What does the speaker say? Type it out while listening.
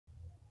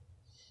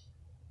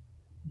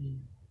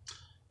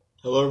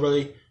Hello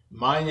everybody,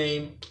 my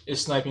name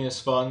is Sniping is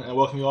Fun, and I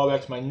welcome you all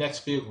back to my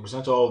next video to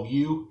present to all of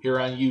you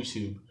here on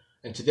YouTube.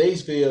 And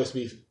today's video is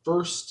going to be the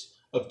first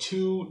of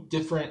two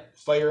different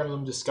Fire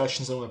Emblem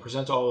discussions I'm going to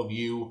present to all of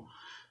you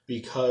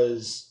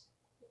because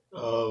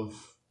of,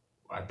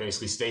 I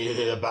basically stated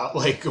it about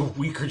like a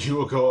week or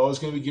two ago, I was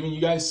going to be giving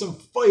you guys some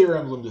Fire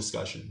Emblem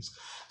discussions.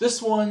 This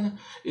one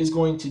is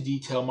going to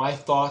detail my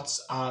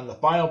thoughts on the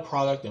final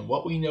product and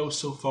what we know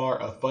so far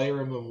of Fire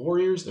Emblem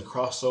Warriors, the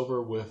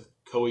crossover with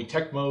Koei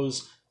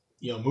Tecmo's,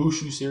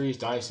 Mushu series,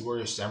 Dynasty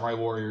Warriors, Samurai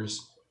Warriors.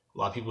 A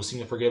lot of people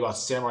seem to forget about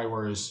Samurai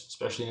Warriors,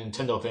 especially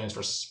Nintendo fans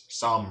for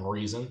some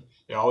reason.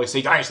 They always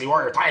say Dynasty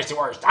Warriors, Dynasty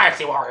Warriors,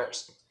 Dynasty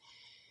Warriors.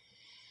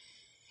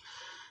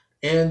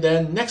 And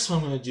then next one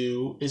I'm going to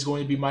do is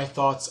going to be my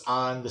thoughts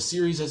on the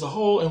series as a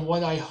whole and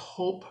what I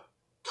hope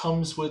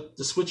comes with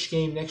the Switch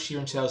game next year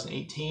in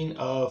 2018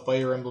 of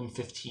Fire Emblem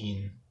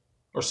 15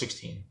 or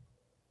 16.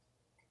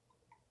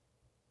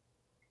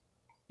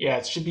 Yeah,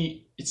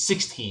 it's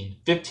 16.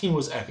 15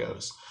 was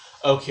Echoes.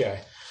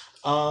 Okay.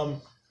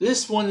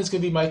 This one is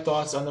going to be my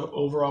thoughts on the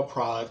overall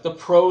product, the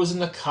pros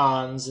and the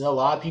cons. And a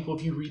lot of people,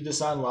 if you read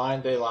this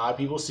online, a lot of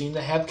people seem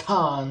to have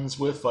cons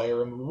with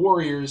Fire Emblem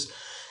Warriors.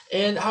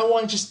 And I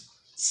want to just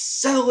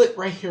settle it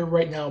right here,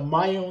 right now.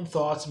 My own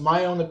thoughts,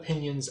 my own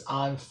opinions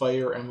on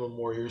Fire Emblem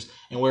Warriors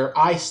and where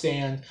I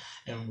stand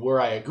and where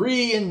I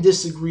agree and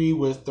disagree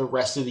with the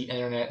rest of the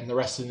internet and the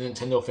rest of the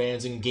Nintendo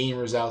fans and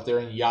gamers out there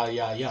and yada,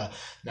 yada, yada.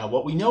 Now,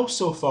 what we know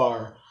so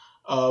far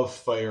of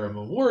Fire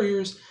Emblem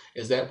Warriors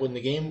is that when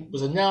the game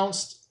was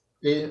announced,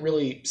 they didn't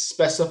really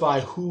specify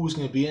who was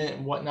going to be in it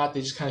and whatnot.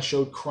 They just kind of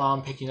showed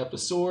Chrom picking up the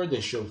sword.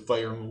 They showed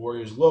Fire Emblem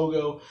Warriors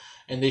logo.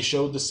 And they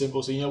showed the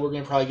symbols. So, we're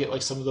going to probably get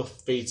like some of the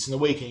Fates and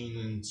Awakening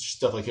and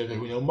stuff like that.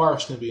 We know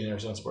Marth's going to be in there,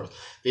 so on and so forth.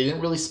 They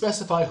didn't really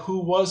specify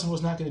who was and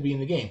was not going to be in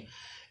the game.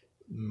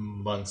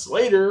 Months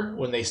later,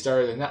 when they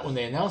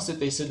announced it,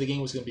 they said the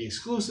game was going to be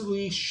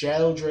exclusively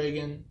Shadow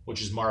Dragon, which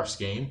is Marth's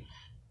game,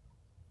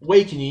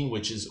 Awakening,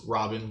 which is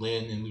Robin,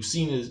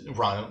 Lucina,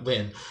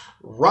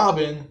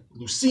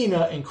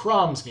 and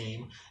Chrom's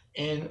game,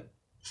 and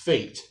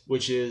Fate,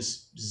 which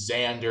is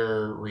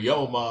Xander,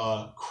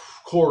 Ryoma,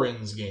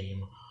 Corrin's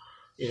game.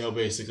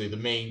 Basically the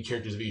main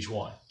characters of each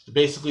one.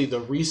 Basically the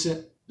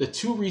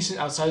two recent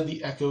outside of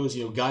the Echoes,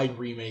 Guide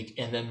remake,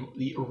 and then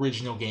the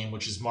original game,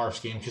 which is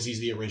Marth's game, because he's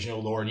the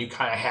original lore, and you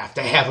kind of have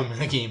to have him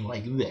in a game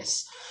like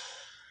this.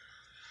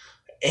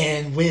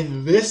 And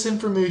when this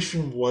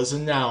information was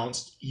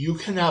announced, you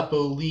cannot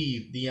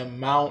believe the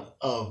amount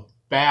of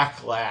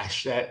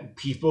backlash that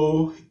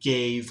people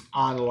gave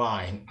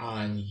online,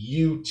 on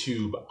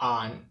YouTube,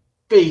 on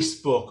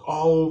Facebook,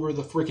 all over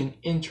the freaking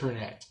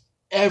internet.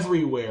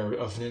 Everywhere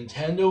of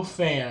Nintendo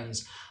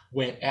fans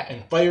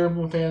and Fire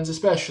Emblem fans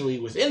especially,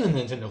 within the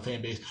Nintendo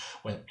fan base,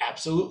 went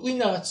absolutely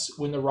nuts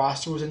when the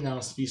roster was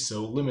announced to be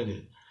so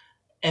limited.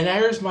 And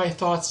here's my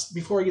thoughts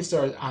before I get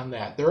started on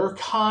that. There are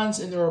cons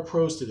and there are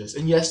pros to this.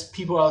 And yes,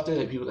 people out there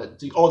that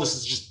think, oh, this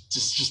is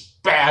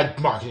just bad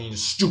marketing,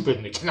 it's stupid,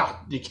 and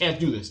they can't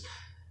do this.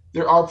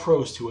 There are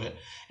pros to it,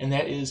 and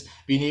that is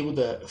being able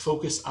to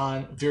focus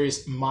on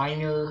various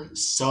minor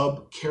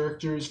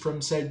sub-characters from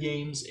said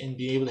games and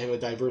being able to have a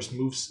diverse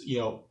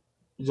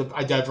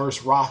a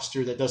diverse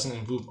roster that doesn't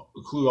include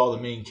all the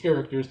main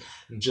characters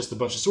and just a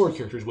bunch of sword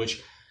characters,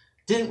 which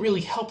didn't really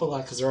help a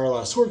lot because there are a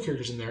lot of sword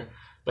characters in there.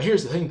 But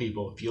here's the thing,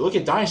 people. If you look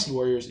at Dynasty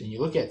Warriors and you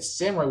look at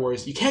Samurai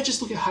Warriors, you can't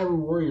just look at Hyrule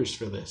Warriors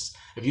for this.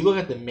 If you look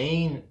at the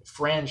main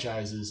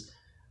franchises,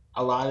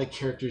 a lot of the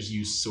characters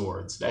use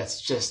swords.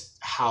 That's just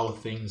how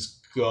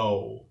things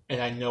go. And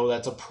I know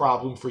that's a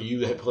problem for you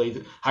that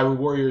played Hyrule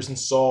Warriors and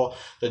saw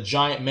the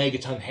giant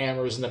megaton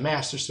hammers and the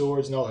master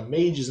swords and all the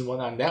mages and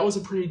whatnot. And that was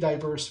a pretty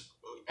diverse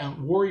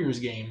Warriors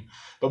game.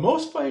 But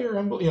most Fire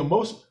Emblem,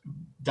 most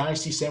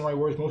Dynasty Samurai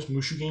Warriors, most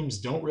Mushu games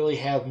don't really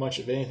have much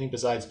of anything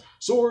besides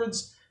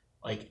swords,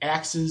 like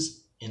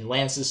axes, and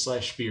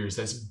lances/spears.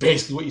 That's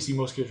basically what you see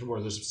most characters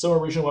Warriors. There's some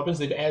original weapons.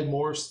 They've added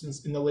more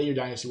in the later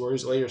Dynasty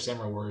Warriors, later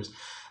Samurai Warriors.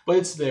 But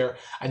it's there.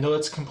 I know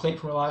that's a complaint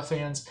from a lot of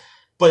fans,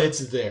 but it's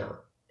there.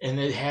 And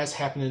it has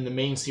happened in the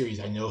main series.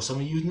 I know some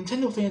of you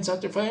Nintendo fans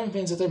out there, Fire Emblem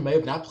fans out there, may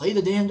have not played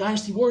the damn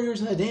Dynasty Warriors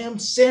and the damn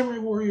Samurai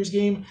Warriors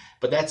game,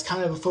 but that's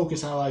kind of a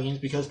focus on a lot of games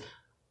because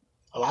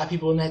a lot of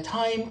people in that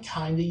time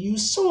kind of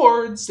used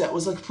swords. That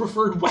was like a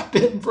preferred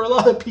weapon for a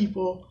lot of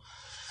people.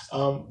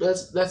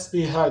 That's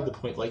beside the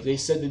point. Like they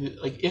said,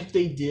 that, if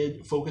they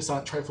did try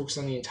to focus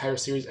on the entire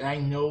series, and I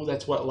know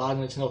that's what a lot of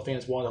Nintendo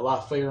fans want, a lot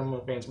of Fire Emblem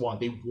fans want.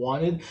 They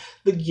wanted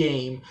the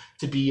game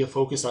to be a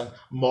focus on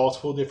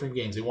multiple different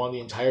games. They wanted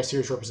the entire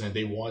series represented.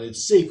 They wanted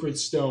Sacred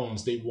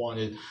Stones. They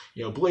wanted,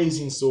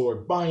 Blazing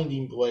Sword,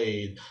 Binding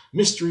Blade,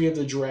 Mystery of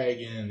the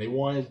Dragon. They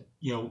wanted,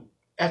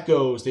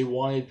 Echoes, they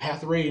wanted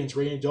Path of Radiance,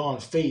 Radiant Dawn,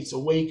 Fates,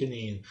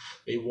 Awakening,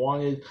 they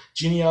wanted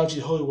Genealogy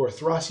of the Holy War,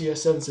 Thracia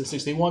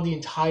 776, they wanted the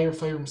entire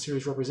Fire Emblem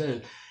series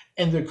represented.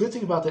 And the good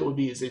thing about that would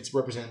be is it's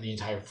representing the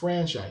entire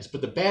franchise.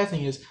 But the bad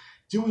thing is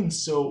doing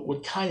so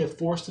would kind of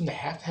force them to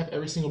have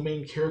every single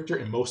main character,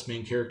 and most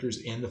main characters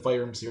in the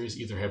Fire Emblem series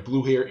either have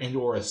blue hair and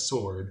or a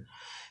sword.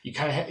 You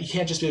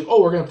can't just be like,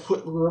 oh, we're going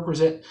to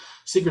represent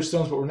Sacred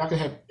Stones, but we're not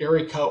going to have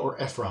Erika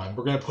or Ephron.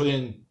 We're going to put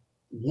in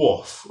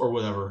Wolf or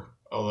whatever.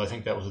 Although I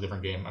think that was a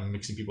different game. I'm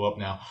mixing people up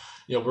now.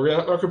 We're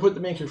gonna put the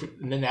main character,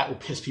 and then that will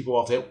piss people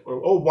off. That,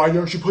 oh, why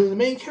don't you put the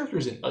main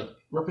characters in? Like,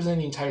 representing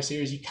the entire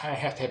series, you kind of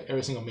have to have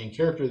every single main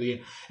character of the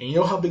game. And you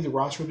know how big the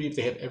roster would be if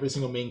they had every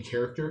single main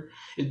character?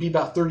 It'd be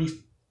about 30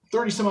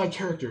 some odd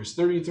characters,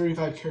 30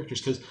 35 characters.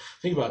 Because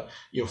think about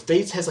it,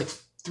 Fates has like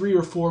 3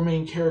 or 4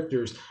 main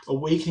characters.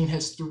 Awakening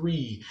has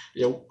 3.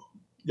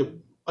 The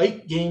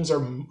Ike games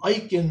are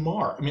Ike and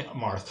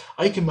Marth,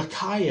 Ike and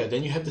Micaiah.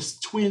 Then you have the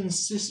twin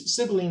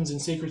siblings in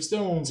Sacred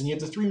Stones, and you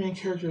have the 3 main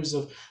characters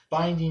of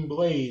Binding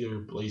Blade or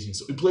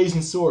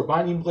Blazing Sword.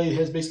 Binding Blade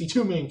has basically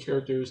 2 main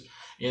characters,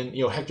 and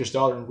Hector's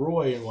daughter and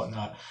Roy and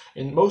whatnot.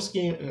 And most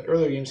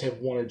earlier games have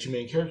 1 or 2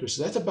 main characters,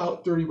 so that's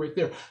about 30 right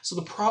there. So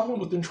the problem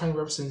with them trying to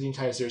represent the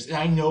entire series, and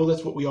I know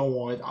that's what we all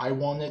wanted. I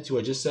wanted it too.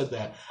 I just said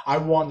that. I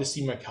wanted to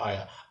see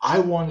Micaiah. I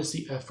wanted to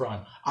see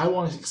Ephron. I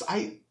wanted to,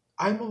 because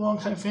I'm a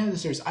long-time fan of the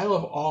series. I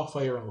love all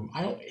Fire Emblem.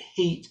 I don't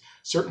hate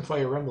certain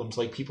Fire Emblems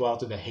like people out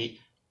there that hate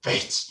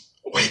Fates,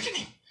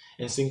 Awakening,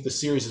 and think the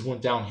series has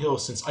went downhill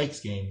since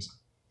Ike's games.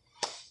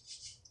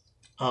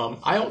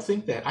 I don't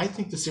think that. I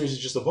think the series has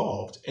just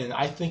evolved, and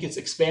I think it's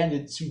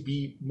expanded to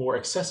be more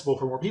accessible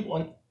for more people,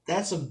 and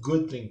that's a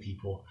good thing,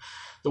 people.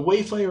 The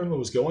way Fire Emblem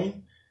was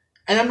going,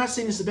 and I'm not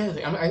saying this is a bad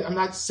thing. I'm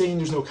not saying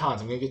there's no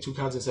cons. I'm going to get to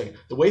cons in a second.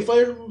 The way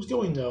Fire Emblem was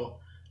going, though,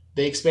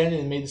 they expanded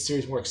and made the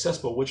series more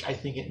accessible, which I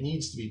think it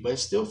needs to be, but it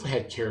still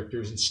had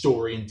characters and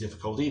story and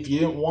difficulty. If you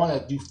didn't want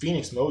to do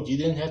Phoenix mode, you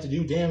didn't have to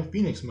do damn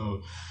Phoenix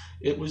mode.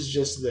 It was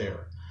just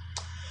there.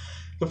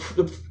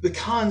 The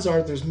cons are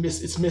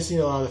it's missing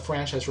a lot of the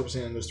franchise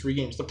represented in those 3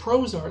 games. The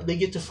pros are they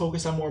get to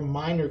focus on more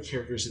minor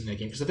characters in that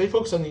game. Because if they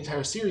focus on the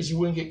entire series, you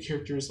wouldn't get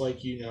characters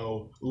like,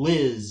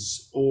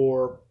 Liz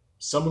or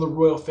some of the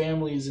royal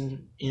families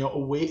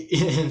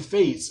in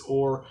Fates,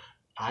 or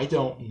I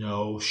don't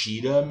know,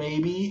 Sheeta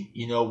maybe,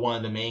 one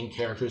of the main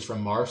characters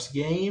from Marth's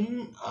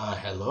game.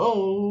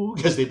 Hello,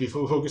 because they'd be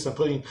focused on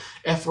putting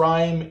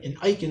Ephraim and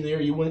Ike in there.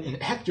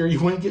 And Hector,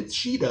 you wouldn't get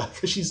Sheeta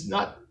because she's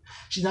not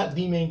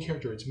the main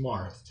character. It's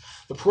Marth.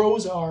 The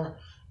pros are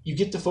you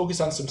get to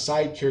focus on some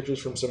side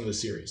characters from some of the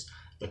series.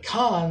 The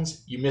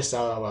cons, you miss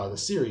out on a lot of the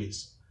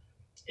series,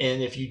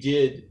 and if you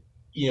did,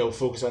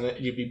 focus on it,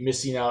 you'd be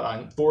missing out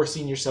on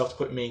forcing yourself to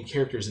put main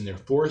characters in there,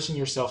 forcing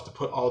yourself to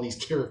put all these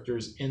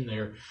characters in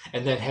there,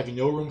 and then having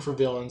no room for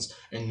villains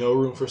and no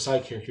room for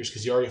side characters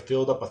because you already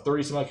filled up a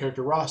 30-some-odd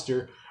character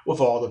roster with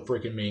all the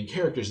freaking main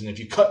characters. And if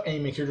you cut any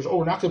main characters,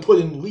 we're not going to put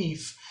in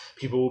Leaf,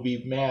 people will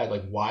be mad.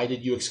 Like, why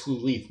did you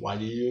exclude Leaf? Why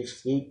did you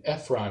exclude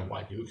Ephron?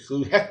 Why do you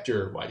exclude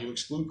Hector? Why do you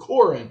exclude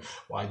Corrin?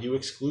 Why do you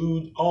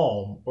exclude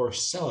Alm or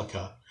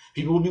Celica?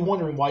 People will be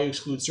wondering why you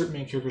exclude certain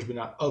main characters but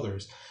not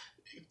others.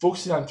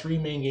 Focusing on 3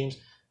 main games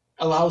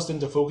allows them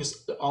to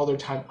focus all their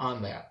time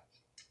on that.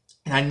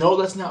 And I know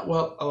that's not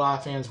what a lot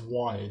of fans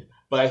wanted,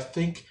 but I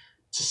think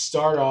to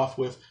start off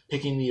with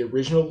picking the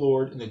original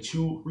Lord and the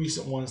 2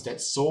 recent ones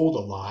that sold a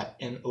lot,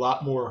 and a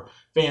lot more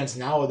fans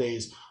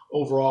nowadays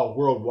overall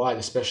worldwide,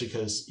 especially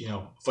because,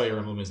 Fire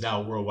Emblem is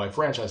now a worldwide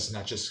franchise. It's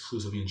not just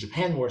exclusively in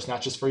Japan anymore. It's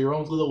not just for your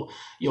own little,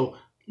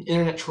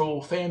 internet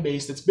troll fan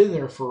base that's been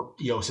there for,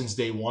 since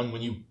day one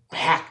when you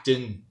hacked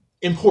and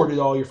imported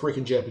all your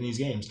freaking Japanese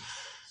games.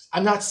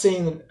 I'm not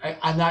saying that,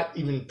 I'm not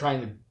even trying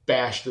to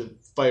bash the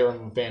Fire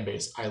Emblem fan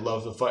base. I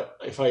love the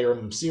Fire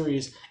Emblem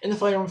series, and the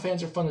Fire Emblem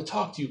fans are fun to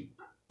talk to.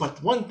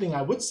 But one thing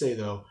I would say,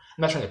 though,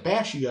 I'm not trying to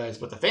bash you guys,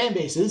 but the fan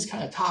base is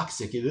kind of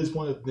toxic. It is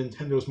one of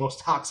Nintendo's most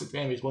toxic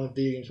fan bases, one of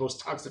video games' most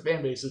toxic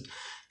fan bases,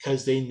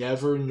 because they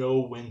never know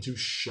when to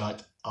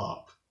shut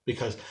up.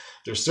 Because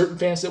there's certain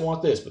fans that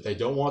want this, but they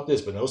don't want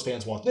this, but those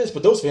fans want this,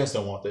 but those fans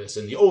don't want this.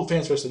 And the old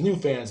fans versus the new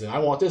fans, and I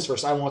want this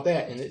versus I want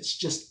that. And it's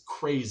just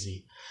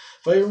crazy.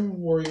 Fire Emblem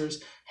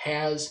Warriors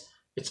has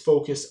its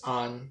focus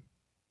on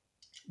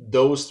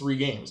those 3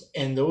 games.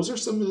 And those are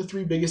some of the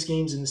 3 biggest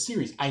games in the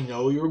series. I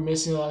know you're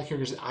missing a lot of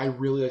characters. I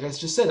really, like I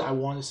just said, I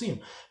want to see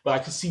them. But I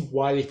could see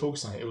why they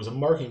focus on it. It was a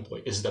marketing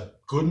play. Is it a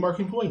good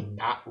marketing play?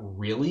 Not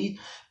really.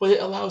 But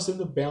it allows them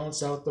to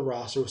balance out the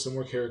roster with some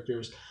more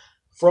characters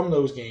from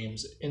those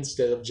games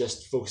instead of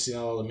just focusing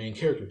on all the main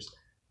characters.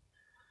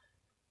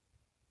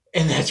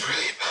 And that's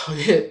really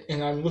about it.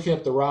 And I'm looking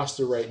at the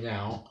roster right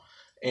now.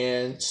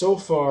 And so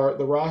far,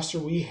 the roster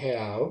we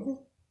have,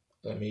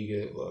 let me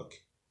get a look.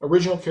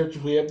 Original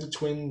characters, we have the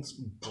twins,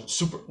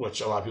 which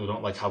a lot of people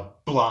don't like how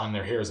blonde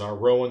their hairs are,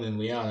 Rowan and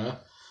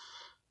Liana.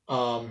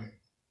 And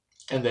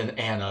then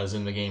Anna is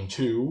in the game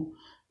too.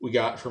 We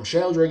got from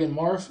Shadow Dragon,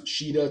 Marth,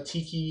 Sheeta,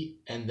 Tiki,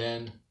 and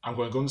then I'm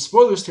going to go into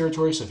spoilers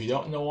territory, so if you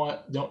don't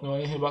know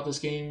anything about this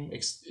game,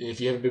 if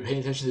you haven't been paying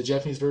attention to the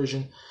Japanese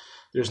version,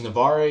 there's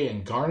Navarre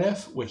and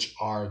Garneth, which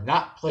are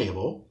not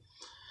playable.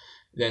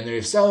 Then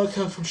there's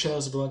Celica from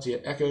Shadows of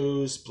Valentia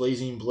Echoes,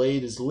 Blazing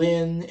Blade is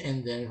Lynn,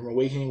 and then from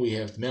Awakening we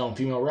have the male and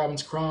female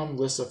Robins, Crom,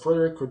 Lissa,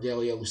 Frederick,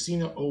 Cordelia,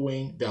 Lucina,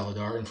 Owain,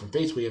 Valadar, and from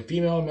Fates we have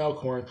female and male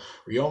Corrin,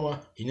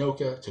 Ryoma,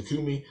 Hinoka,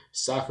 Takumi,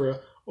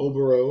 Sakura,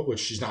 Oboro, which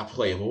she's not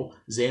playable,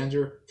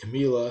 Xander,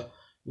 Camila,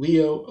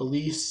 Leo,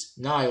 Elise,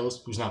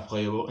 Niles, who's not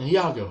playable, and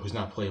Iago, who's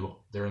not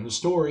playable. They're in the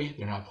story,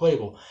 they're not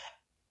playable.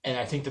 And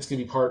I think that's going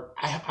to be part.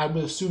 I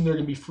would assume they're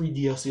going to be free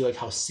DLC, like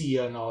how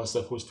Sia and all that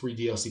stuff was free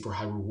DLC for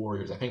Hyrule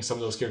Warriors. I think some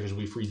of those characters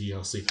will be free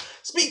DLC.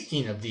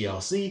 Speaking of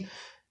DLC,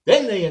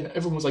 then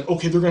everyone was like,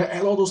 okay, they're going to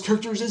add all those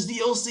characters as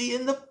DLC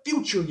in the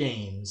future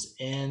games.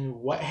 And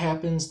what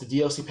happens? The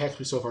DLC packs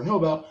we so far know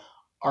about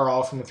are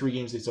all from the 3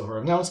 games they so far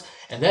announced.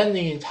 And then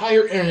the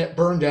entire internet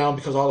burned down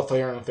because all the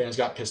Fire Emblem fans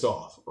got pissed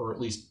off, or at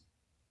least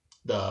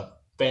the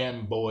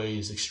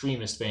fanboys,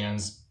 extremist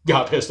fans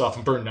got pissed off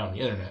and burned down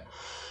the internet.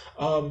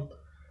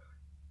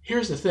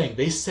 Here's the thing.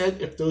 They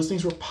said if those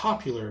things were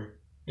popular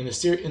in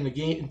the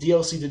game,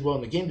 DLC did well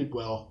and the game did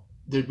well,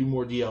 there'd be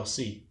more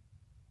DLC.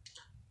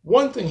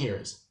 One thing here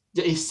is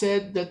they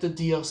said that the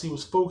DLC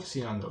was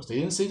focusing on those. They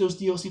didn't say those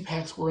DLC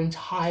packs were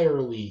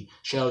entirely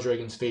Shadow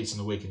Dragon's Fates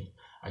and Awakening.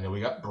 I know we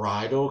got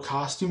Bridal,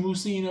 Costume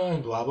Lucina,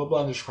 and blah, blah, blah.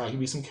 And there's probably going to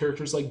be some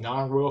characters like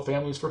non-royal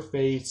families for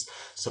Fates,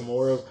 some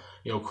more of,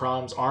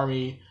 Crom's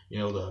army,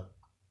 the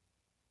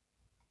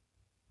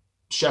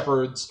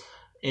shepherds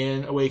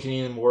in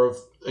Awakening, and more of,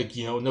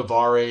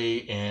 Navarre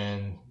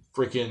and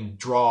freaking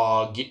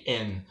Drog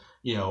and,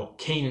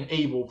 Cain and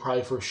Abel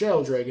probably for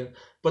Shadow Dragon.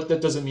 But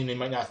that doesn't mean they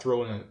might not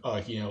throw in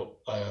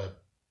a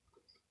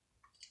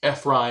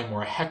Ephraim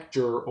or a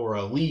Hector or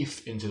a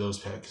Leaf into those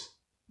picks.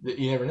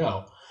 You never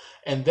know.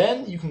 And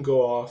then you can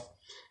go off,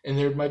 and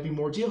there might be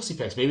more DLC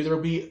packs. Maybe there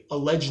will be a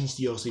Legends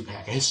DLC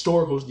pack, a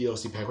Historicals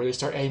DLC pack, where they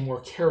start adding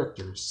more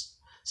characters.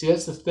 See,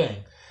 that's the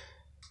thing.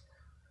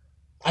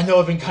 I know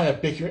I've been kind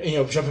of bickering,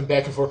 jumping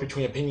back and forth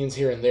between opinions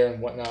here and there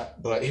and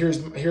whatnot, but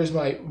here's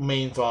my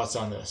main thoughts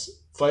on this.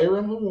 Fire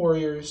Emblem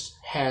Warriors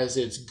has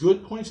its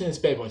good points and its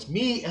bad points.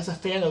 Me, as a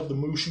fan of the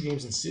Musou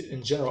games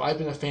in general, I've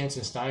been a fan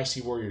since Dynasty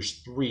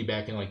Warriors 3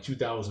 back in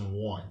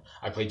 2001.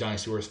 I played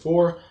Dynasty Warriors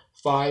 4,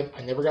 5.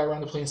 I never got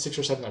around to playing 6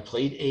 or 7. I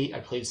played 8. I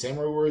played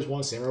Samurai Warriors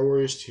 1, Samurai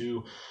Warriors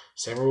 2,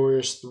 Samurai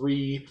Warriors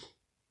 3.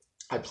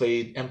 I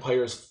played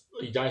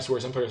Dynasty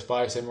Warriors Empires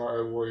 5,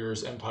 Samurai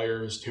Warriors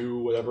Empires 2,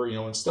 whatever,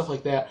 and stuff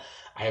like that.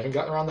 I haven't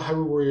gotten around to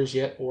Hyrule Warriors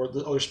yet, or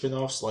the other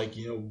spin-offs like,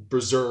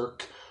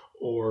 Berserk,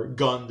 or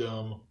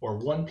Gundam, or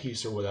One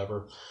Piece, or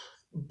whatever.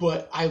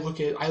 But I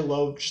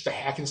love just the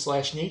hack and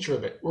slash nature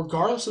of it.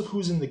 Regardless of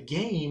who's in the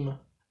game,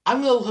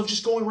 I'm going to love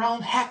just going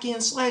around hacking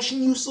and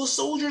slashing useless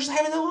soldiers and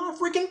having a lot of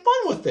freaking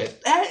fun with it.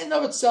 That in and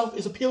of itself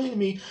is appealing to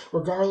me,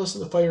 regardless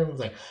of the Fire Emblem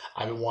thing.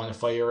 I've been wanting a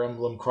Fire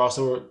Emblem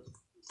crossover,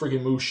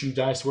 freaking Musou,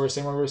 Dynasty Warriors,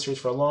 Samurai Warriors series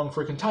for a long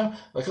freaking time,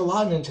 like a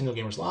lot of Nintendo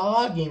gamers, a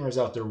lot of gamers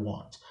out there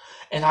want.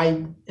 And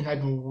I've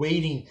been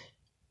waiting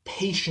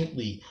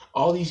patiently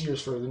all these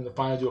years for them to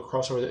finally do a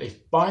crossover, that they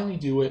finally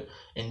do it,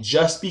 and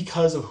just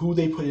because of who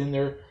they put in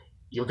there,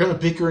 you're going to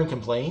bicker and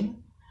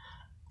complain?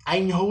 I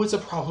know it's a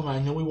problem, I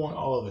know we want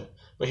all of it,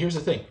 but here's the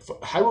thing.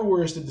 Hyrule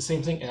Warriors did the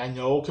same thing, and I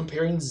know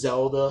comparing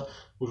Zelda,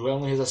 which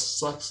only has a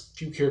select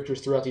few characters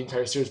throughout the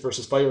entire series,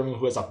 versus Fire Emblem,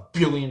 who has a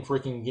billion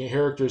freaking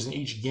characters in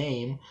each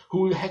game,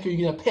 who the heck are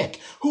you going to pick?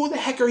 Who the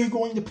heck are you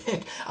going to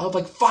pick out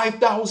of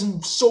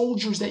 5,000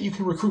 soldiers that you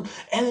can recruit?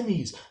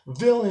 Enemies,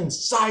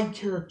 villains, side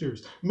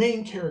characters,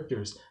 main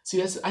characters.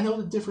 See, I know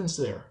the difference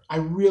there. I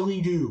really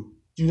do.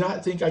 Do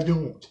not think I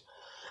don't.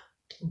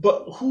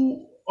 But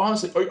who,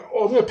 honestly,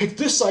 I'm going to pick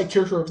this side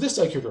character or this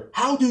side character.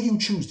 How do you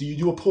choose? Do you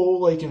do a poll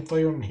like in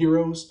Fire Emblem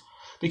Heroes?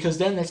 Because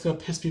then that's going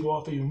to piss people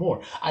off even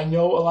more. I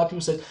know a lot of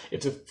people said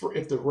if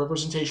the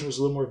representation was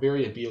a little more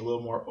varied, it'd be a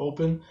little more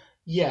open.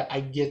 Yeah, I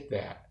get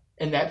that.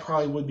 And that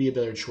probably would be a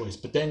better choice.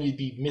 But then you'd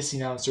be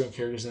missing out on certain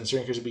characters, and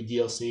certain characters would be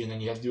DLC, and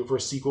then you have to do it for a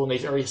sequel. And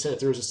they already said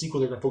if there was a sequel,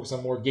 they're going to focus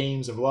on more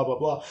games and blah, blah,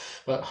 blah.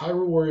 But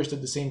Hyrule Warriors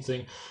did the same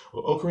thing.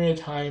 With Ocarina of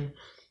Time,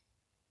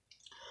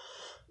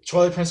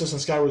 Twilight Princess,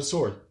 and Skyward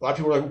Sword. A lot of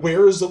people are like,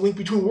 where is the Link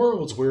Between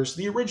Worlds? Where's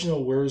the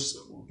original? Where's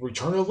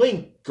Return of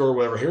Link or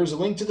whatever? Here's a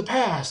Link to the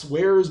Past.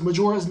 Where's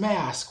Majora's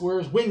Mask?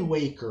 Where's Wind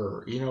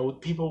Waker?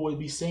 People would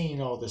be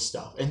saying all this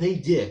stuff. And they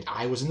did.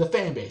 I was in the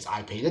fan base.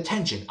 I paid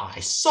attention. I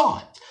saw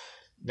it.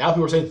 Now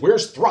people are saying,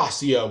 where's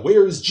Thracia?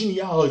 Where's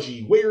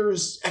Genealogy?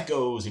 Where's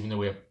Echoes? Even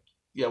though it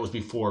was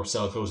before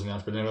Celico's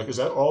announced, but they're like, is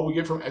that all we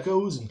get from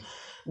Echoes? And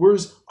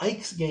where's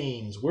Ike's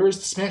games? Where's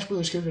the Smash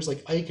Brothers characters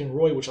like Ike and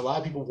Roy, which a lot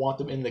of people want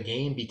them in the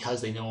game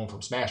because they know them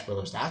from Smash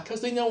Brothers, not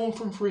because they know them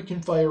from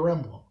freaking Fire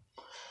Emblem.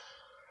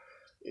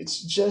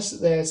 It's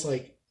just that it's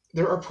like,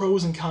 there are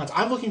pros and cons.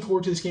 I'm looking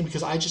forward to this game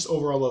because I just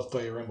overall love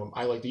Fire Emblem.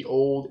 I like the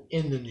old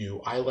and the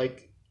new. I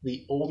like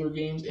the older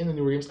games and the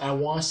newer games. I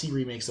want to see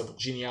remakes of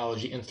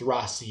Genealogy and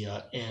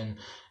Thracia, and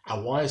I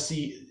want to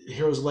see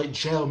Heroes of Light and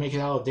Shadow make it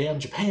out of damn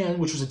Japan,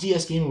 which was a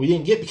DS game and we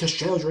didn't get because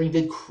Shadow Dragon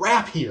did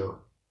crap here.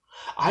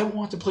 I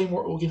want to play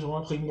more old games. I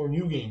want to play more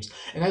new games.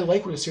 And I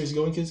like where the series is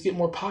going because it's getting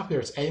more popular.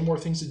 It's adding more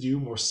things to do,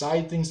 more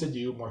side things to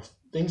do, more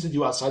things to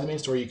do outside the main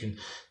story. You can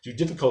do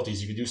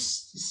difficulties. You can do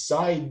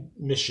side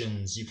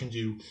missions. You can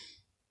do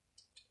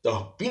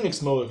the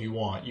Phoenix mode if you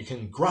want. You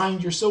can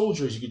grind your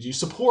soldiers. You can do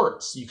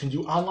supports. You can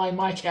do online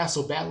My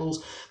Castle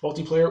battles,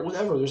 multiplayer,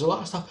 whatever. There's a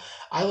lot of stuff.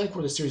 I like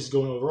where the series is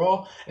going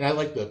overall, and I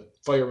like the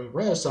Fire Emblem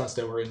Renaissance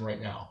that we're in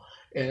right now.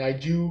 And I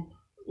do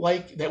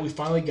like that we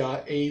finally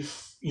got a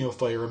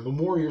Fire Emblem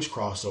Warriors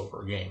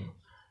crossover game.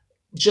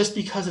 Just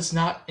because it's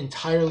not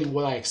entirely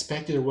what I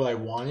expected or what I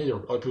wanted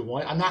or other people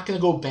wanted, I'm not going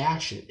to go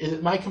bash it.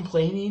 Am I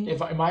complaining?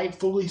 Am I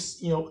fully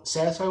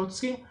satisfied with this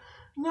game?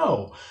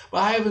 No, but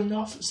I have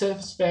enough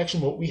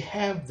satisfaction with what we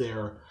have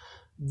there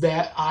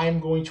that I'm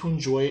going to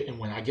enjoy it. And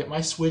when I get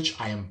my Switch,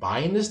 I am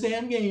buying this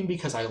damn game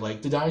because I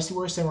like the Dynasty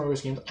Warriors Samurai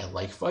Warriors games. I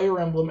like Fire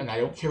Emblem, and I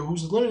don't care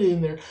who's limited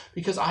in there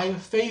because I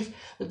have faith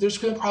that there's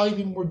going to probably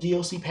be more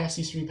DLC past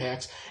these 3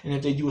 packs. And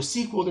if they do a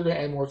sequel, they're going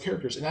to add more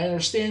characters. And I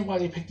understand why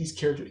they picked these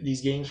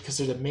games because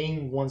they're the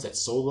main ones that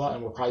sold a lot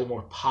and were probably the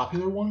more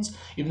popular ones.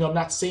 Even though I'm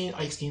not saying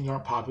Ice games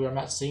aren't popular, I'm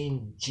not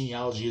saying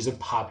Genealogy isn't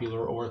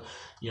popular, or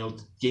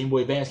Game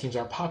Boy Advance games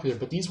aren't popular,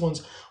 but these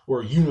ones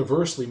were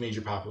universally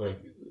major popular.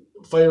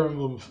 Fire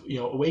Emblem,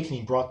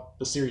 Awakening brought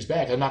the series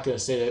back. I'm not going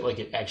to say that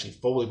it actually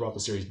fully brought the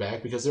series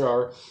back because there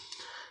are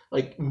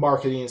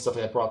marketing and stuff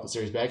that brought the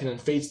series back. And then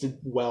Fates did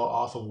well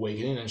off of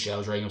Awakening, and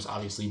Shadow Dragon was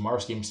obviously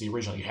Mars games, the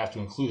original. You have to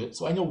include it.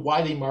 So I know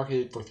why they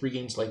marketed for 3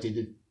 games like they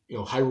did,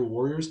 Hyrule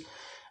Warriors.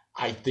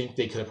 I think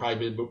they could have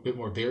probably been a bit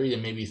more varied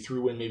and maybe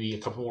threw in maybe a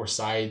couple more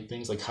side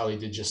things like how they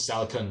did just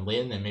Salika and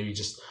Lyn, and maybe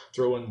just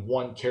throw in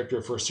one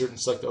character for certain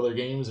select other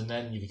games and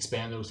then you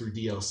expand those through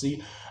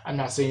DLC. I'm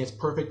not saying it's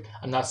perfect.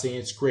 I'm not saying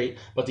it's great,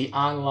 but the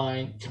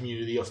online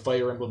community of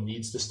Fire Emblem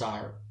needs to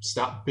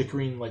stop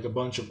bickering like a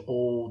bunch of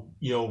old,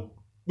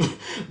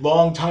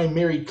 long-time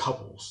married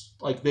couples.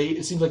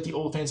 It seems like the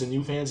old fans and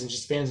new fans and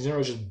just fans in general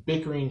are just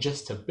bickering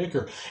just to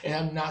bicker. And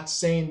I'm not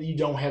saying that you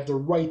don't have the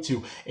right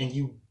to, and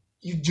you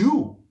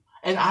do.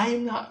 And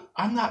I'm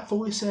not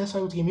fully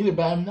satisfied with the game either,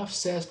 but I'm enough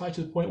satisfied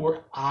to the point where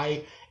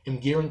I am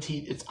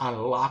guaranteed it's on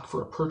lock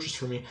for a purchase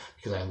for me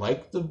because I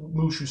like the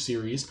Mushu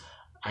series,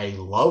 I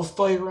love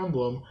Fire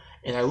Emblem,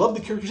 and I love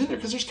the characters in there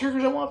because there's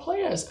characters I want to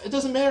play as. It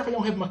doesn't matter if I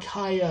don't have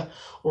Micaiah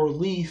or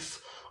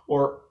Leaf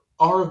or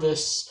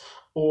Arvis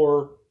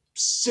or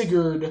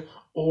Sigurd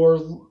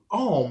or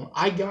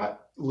I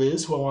got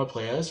Liz, who I want to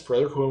play as,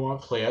 Frederick, who I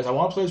want to play as. I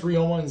want to play as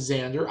Ryoma and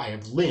Xander. I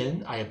have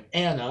Lyn. I have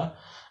Anna.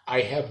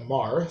 I have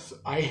Marth.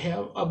 I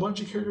have a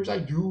bunch of characters I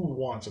do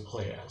want to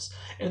play as.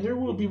 And there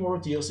will be more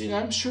DLC, and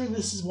I'm sure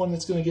this is one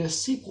that's going to get a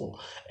sequel.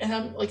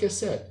 And like I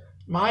said,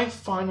 my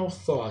final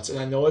thoughts, and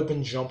I know I've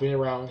been jumping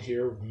around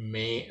here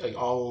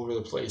all over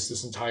the place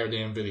this entire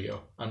damn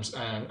video.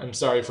 I'm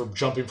sorry for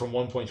jumping from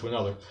one point to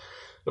another.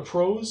 The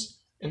pros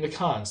and the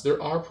cons.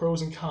 There are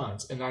pros and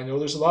cons. And I know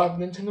there's a lot of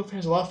Nintendo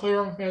fans, a lot of Fire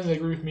Emblem fans that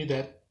agree with me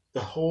that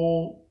the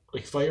whole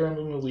Fire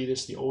Emblem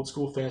elitists, the old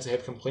school fans that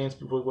have complaints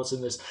about what's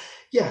in this,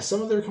 yeah,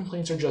 some of their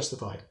complaints are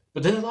justified.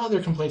 But then a lot of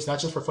their complaints, not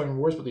just for Fire Emblem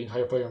Wars, but the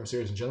entire Fire Emblem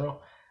series in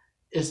general,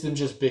 is them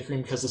just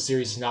bickering because the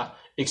series is not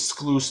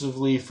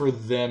exclusively for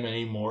them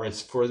anymore.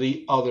 It's for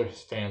the other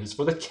fans. It's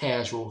for the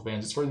casual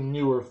fans. It's for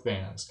newer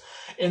fans.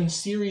 And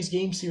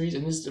game series,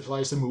 and this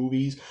applies to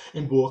movies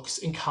and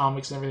books and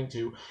comics and everything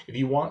too, if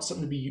you want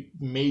something to be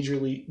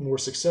majorly more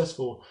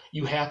successful,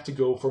 you have to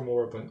go for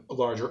more of a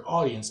larger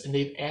audience. And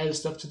they've added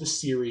stuff to the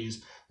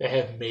series that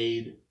have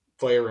made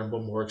Fire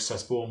Emblem more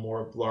accessible and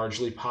more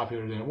largely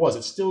popular than it was.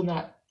 It's still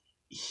not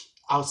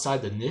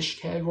outside the niche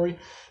category,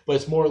 but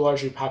it's more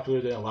largely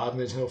popular than a lot of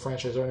Nintendo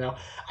franchises are now.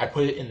 I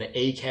put it in the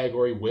A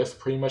category with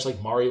pretty much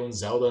like Mario and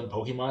Zelda and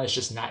Pokemon. It's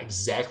just not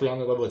exactly on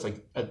the level. It's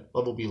like a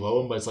level below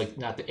them, but it's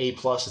not the A+,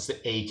 it's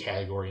the A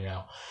category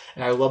now.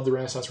 And I love the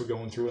renaissance we're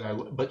going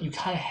through, but you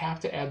kind of have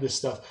to add this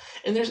stuff.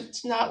 And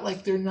it's not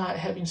like they're not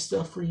having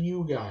stuff for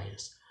you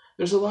guys.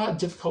 There's a lot of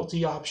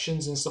difficulty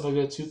options and stuff like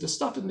that too. The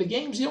stuff in the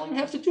games you don't even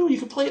have to do. You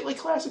can play it like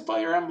classic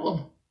Fire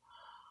Emblem.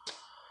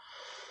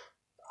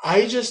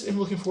 I just am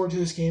looking forward to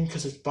this game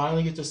because I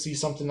finally get to see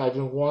something I've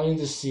been wanting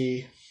to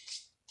see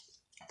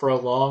for a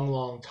long,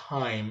 long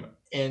time.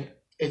 And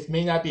it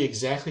may not be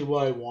exactly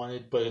what I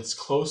wanted, but it's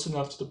close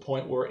enough to the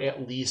point where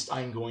at least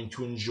I'm going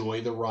to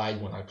enjoy the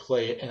ride when I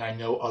play it. And I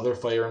know other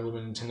Fire Emblem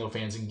and Nintendo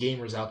fans and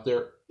gamers out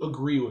there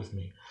agree with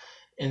me.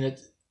 And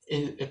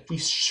if we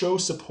show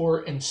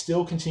support and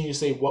still continue to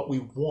say what we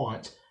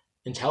want,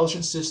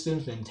 Intelligent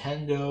Systems,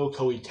 Nintendo,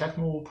 Koei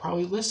Tecmo will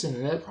probably listen,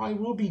 and that probably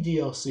will be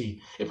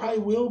DLC. It probably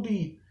will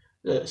be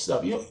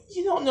stuff.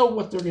 You don't know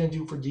what they're going to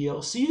do for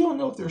DLC. You don't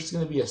know if there's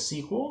going to be a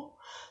sequel.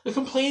 The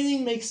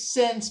complaining makes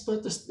sense,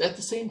 but at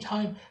the same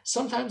time,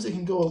 sometimes it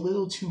can go a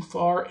little too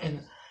far,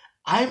 and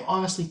I'm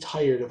honestly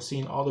tired of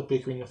seeing all the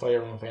bickering the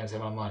Fire Emblem fans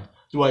have online.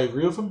 Do I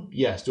agree with them?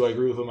 Yes. Do I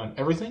agree with them on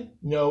everything?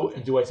 No.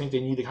 And do I think they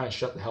need to kind of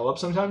shut the hell up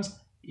sometimes?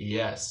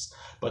 Yes.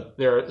 But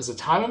there is a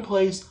time and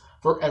place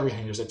for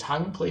everything. There's a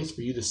time and place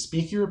for you to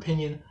speak your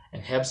opinion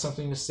and have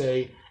something to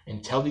say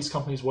and tell these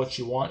companies what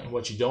you want and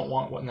what you don't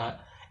want, whatnot.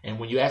 And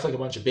when you act like a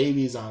bunch of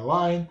babies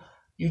online,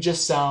 you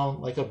just sound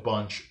like a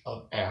bunch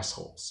of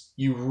assholes.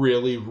 You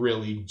really,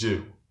 really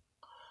do.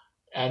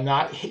 I'm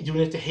not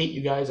doing it to hate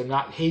you guys. I'm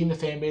not hating the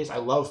fan base. I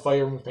love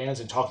Fire Emblem fans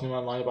and talking to them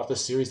online about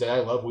this series that I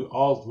love. We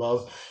all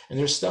love. And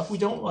there's stuff we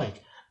don't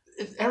like.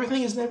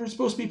 Everything is never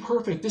supposed to be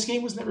perfect. This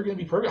game was never going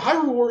to be perfect.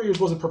 Hyrule Warriors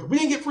wasn't perfect. We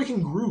didn't get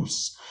freaking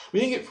Groose. We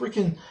didn't get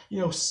freaking,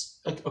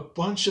 a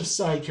bunch of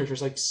side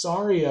characters like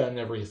Saria and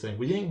everything.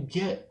 We didn't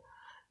get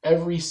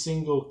every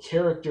single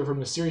character from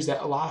the series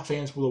that a lot of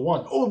fans would have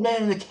wanted. Old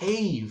Man in the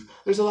Cave.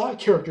 There's a lot of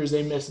characters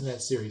they missed in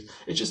that series.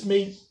 It just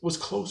was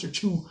closer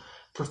to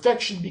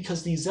perfection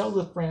because the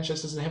Zelda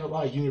franchise doesn't have a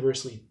lot of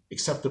universally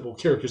acceptable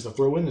characters to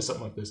throw into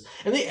something like this.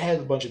 And they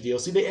added a bunch of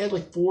DLC. They added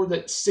like 4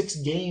 to 6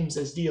 games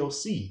as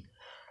DLC.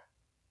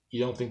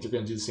 You don't think they're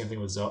going to do the same thing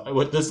with Zelda?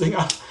 With this thing?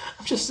 I'm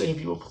just saying,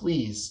 people,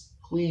 please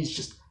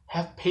just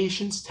have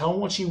patience. Tell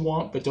them what you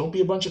want, but don't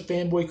be a bunch of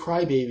fanboy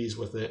crybabies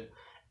with it.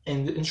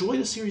 And enjoy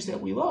the series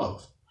that we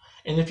love.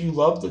 And if you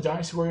love the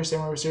Dynasty Warriors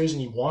Samurai series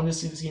and you wanted to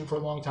see this game for a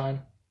long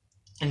time,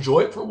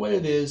 enjoy it for what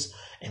it is.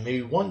 And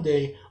maybe one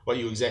day, what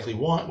you exactly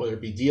want, whether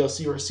it be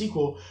DLC or a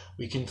sequel,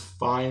 we can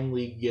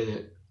finally get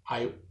it.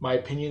 My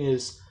opinion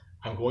is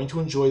I'm going to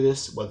enjoy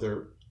this,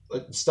 whether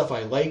stuff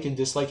I like and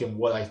dislike and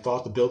what I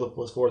thought the build-up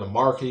was for, the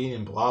marketing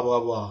and blah, blah,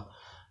 blah.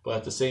 But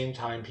at the same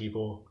time,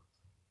 people,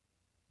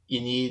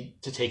 you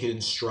need to take it in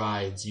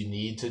strides. You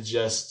need to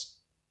just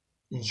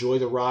enjoy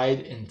the ride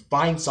and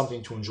find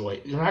something to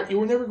enjoy. You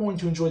were never going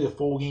to enjoy the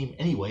full game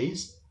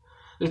anyways.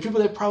 There's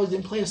people that probably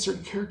didn't play as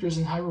certain characters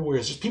in Hyrule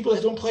Warriors. There's people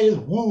that don't play as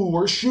Wu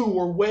or Shu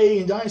or Wei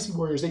in Dynasty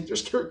Warriors.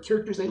 There's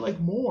characters they like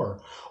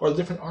more, or the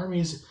different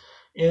armies,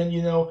 and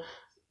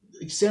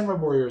Samurai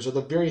Warriors, or the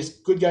various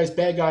good guys,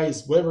 bad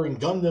guys, whatever in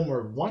Gundam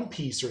or One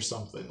Piece or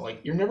something. Like,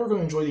 you're never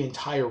going to enjoy the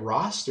entire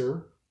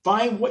roster.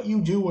 Find what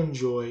you do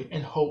enjoy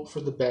and hope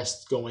for the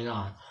best going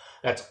on.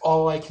 That's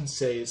all I can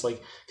say. It's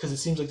like, because it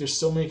seems like there's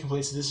so many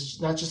complaints. This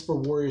is not just for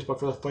Warriors, but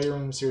for the Fire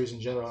Emblem series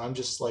in general. I'm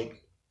just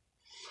like,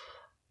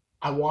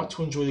 I want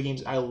to enjoy the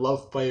games. I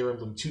love Fire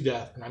Emblem to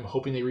death, and I'm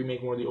hoping they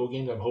remake more of the old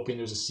games. I'm hoping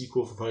there's a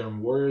sequel for Fire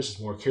Emblem Warriors.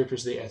 There's more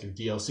characters they add through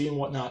DLC and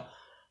whatnot.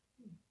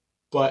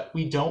 But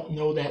we don't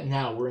know that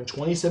now. We're in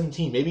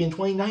 2017. Maybe in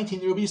 2019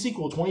 there will be a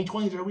sequel.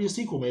 2020 there will be a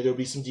sequel. Maybe there will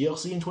be some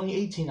DLC in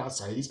 2018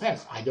 outside of these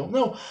packs. I don't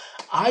know.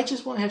 I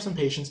just want to have some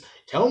patience.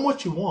 Tell them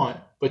what you want,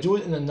 but do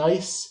it in a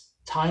nice,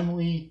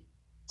 timely,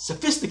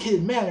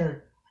 sophisticated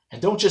manner, and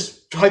don't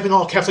just type in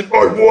all caps like,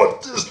 I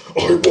want this,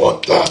 I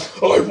want that,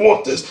 I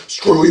want this,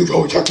 screw you,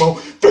 Joey Tecmo,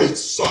 fate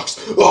sucks.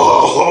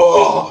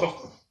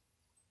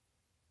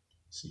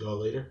 See y'all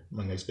later in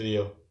my next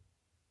video.